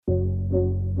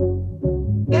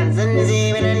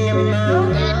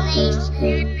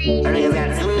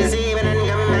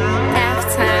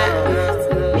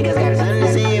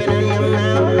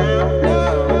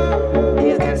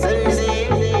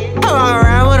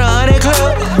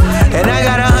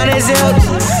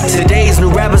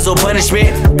also punishment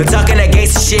for talking that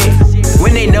gangsta shit.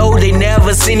 When they know they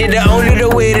never seen it, the only the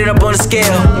way it up on the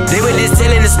scale. They were just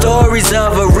telling the stories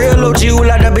of a real OG who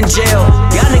locked up in jail.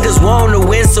 Y'all niggas want to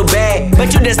win so bad,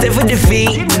 but you destined for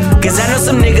defeat. Cause I know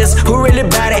some niggas who really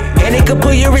bout it, and they could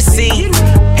pull your receipt.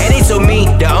 And they told me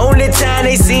the only time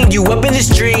they seen you up in the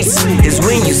streets is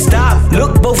when you stop,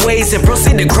 look both ways, and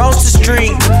proceed to cross the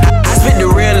street. I spit the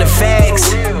real and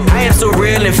facts. I am so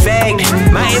real in fact.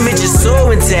 My image is so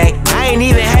intact. I ain't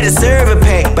even had to serve a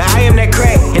pack, but I am that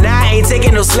crack, and I ain't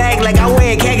taking no slack like I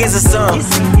wear khakis or something.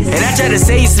 And I try to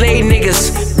say you slave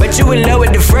niggas, but you in love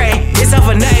with the fray. It's all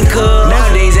for nothing, cuz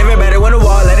nowadays everybody want a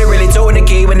wall, let it really toe in the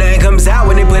cave, but nothing comes out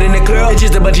when they put in the club. It's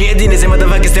just a bunch of emptiness and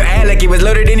motherfuckers still act like it was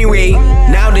loaded anyway.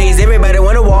 Nowadays everybody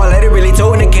want a wall, let it really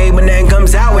toe in the cave, but nothing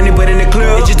comes out when they put in the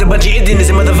club. It's just a bunch of emptiness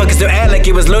and motherfuckers still act like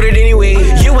it was loaded anyway.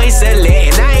 You ain't selling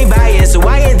and I ain't buying, so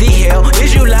why in the hell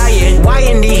is you lying? Why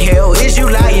in the hell is you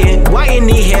lying? Why in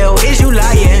the hell is you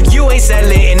lying? You ain't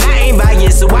selling and I ain't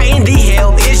buying, so why in the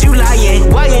hell is you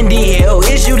lying? Why in the hell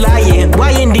is you lying?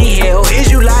 Why in the hell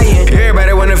is you lying?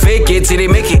 Everybody wanna fake it till they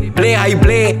make it. Play how you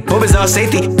play it, hope it's all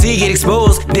safety till you get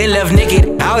exposed, then left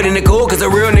naked out in the cold, cause a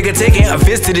real nigga taking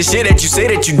offense to the shit that you say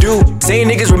that you do. Same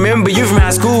niggas remember you from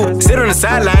high school, sit on the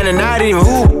sideline and not even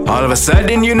hoop. All of a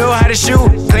sudden you know how to shoot,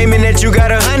 claiming that you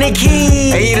got 100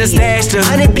 keys, and you done stashed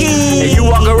 100 P's, and you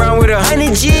walk around with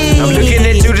 100 G's. I'm looking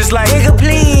at you just like, nigga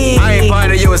please, I ain't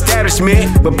part of your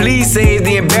establishment, but please save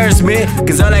the embarrassment,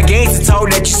 cause all that gangsta talk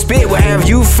that you spit will have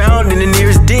you found in the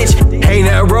nearest ditch. Ain't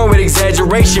nothing wrong with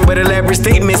exaggeration, but elaborate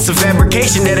statements of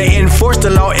fabrication that enforce the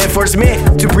law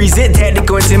enforcement to present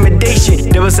tactical intimidation.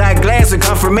 Double side glass with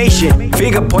confirmation,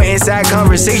 finger point inside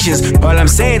conversations. All I'm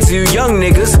saying to you young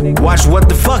niggas, watch what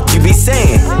the fuck you be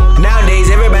saying. Nowadays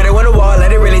everybody want a wall,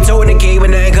 let it really toe in the cave, but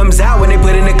nothing comes out when they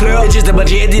put in the club. It's just a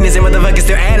bunch of emptiness and motherfuckers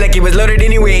still act like it was loaded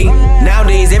anyway.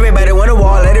 Nowadays everybody want a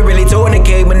wall, let it really toe in the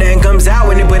cave, but nothing comes out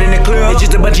when they put in the club. It's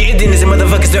just a bunch of emptiness and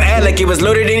motherfuckers still act like it was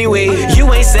loaded anyway.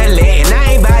 You ain't selling and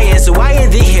I ain't buying, so why in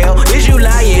the hell is you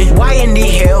lying? Why in the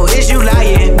hell is you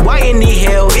lying? Why in the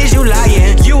hell